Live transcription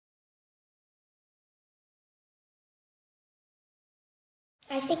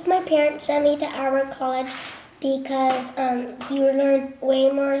I think my parents sent me to Albert.College because you learn way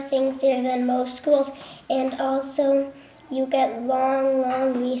more things there than most schools, and also you get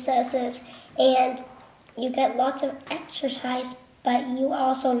long recesses, and you get lots of exercise, but you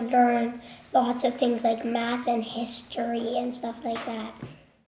also learn lots of things like math and history and stuff like that.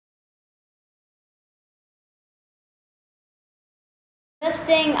 The best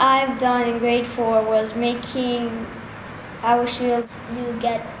thing I've done in grade 4 was making our shield. You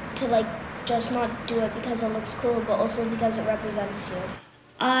get to just not do it because it looks cool, but also because it represents you.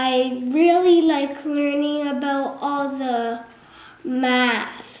 I really like learning about all the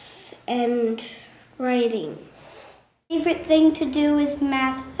math and writing. Favorite thing to do is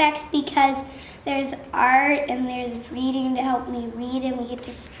math facts because there's art and there's reading to help me read, and we get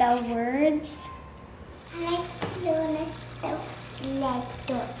to spell words. I like learning those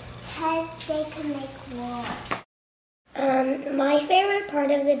letters because they can make words. My favorite part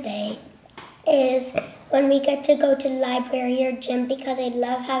of the day is when we get to go to library or gym because I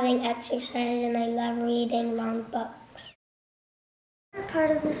love having exercise and I love reading long books. My favorite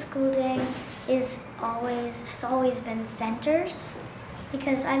part of the school day has always been centers,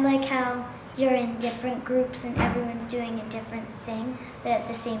 because I like how you're in different groups and everyone's doing a different thing, but at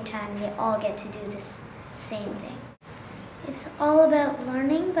the same time they all get to do this same thing. It's all about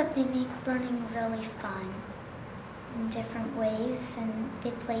learning, but they make learning really fun in different ways, and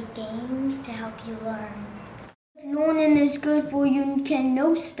they play games to help you learn. Learning is good for you and can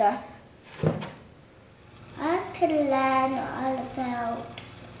know stuff. I like to learn all about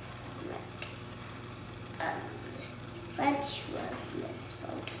French word is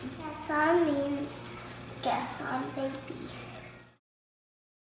spoken. Gasson means Gasson baby.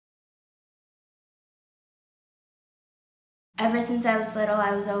 Ever since I was little,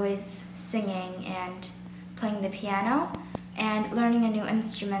 I was always singing and playing the piano, and learning a new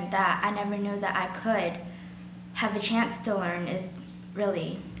instrument that I never knew that I could have a chance to learn is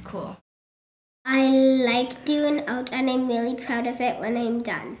really cool. I like doing art and I'm really proud of it when I'm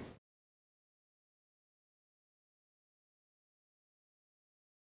done.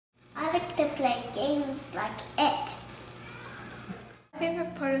 I like to play games like it. My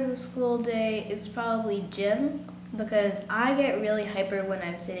favorite part of the school day is probably gym, because I get really hyper when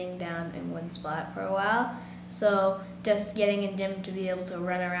I'm sitting down in one spot for a while. So just getting in gym to be able to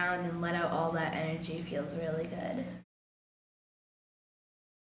run around and let out all that energy feels really good.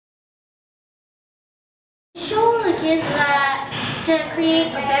 Show the kids that to create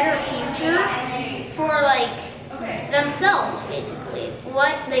a better future for themselves, basically,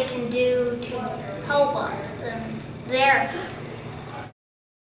 what they can do to help us and their future.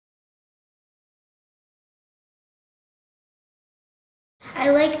 I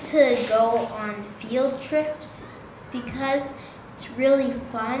like to go on field trips because it's really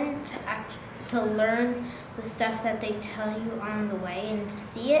fun to learn the stuff that they tell you on the way and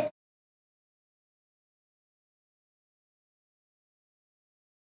see it.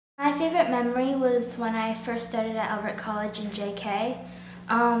 My favorite memory was when I first started at Albert.College in JK.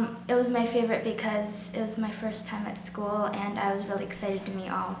 It was my favorite because it was my first time at school, and I was really excited to meet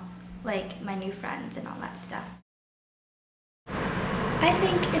all my new friends and all that stuff. I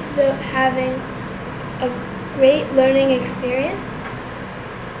think it's about having a great learning experience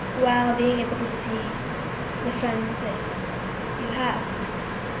while being able to see the friends that you have,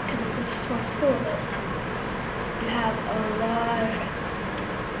 because it's such a small school that you have a lot of friends.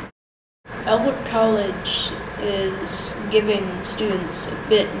 Albert.College is giving students a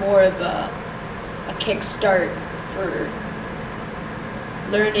bit more of a kickstart for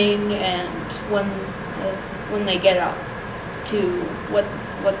learning, and when they get up to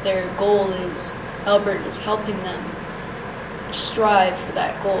what their goal is, Albert is helping them strive for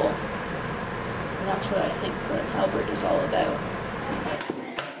that goal. And that's what I think that Albert is all about.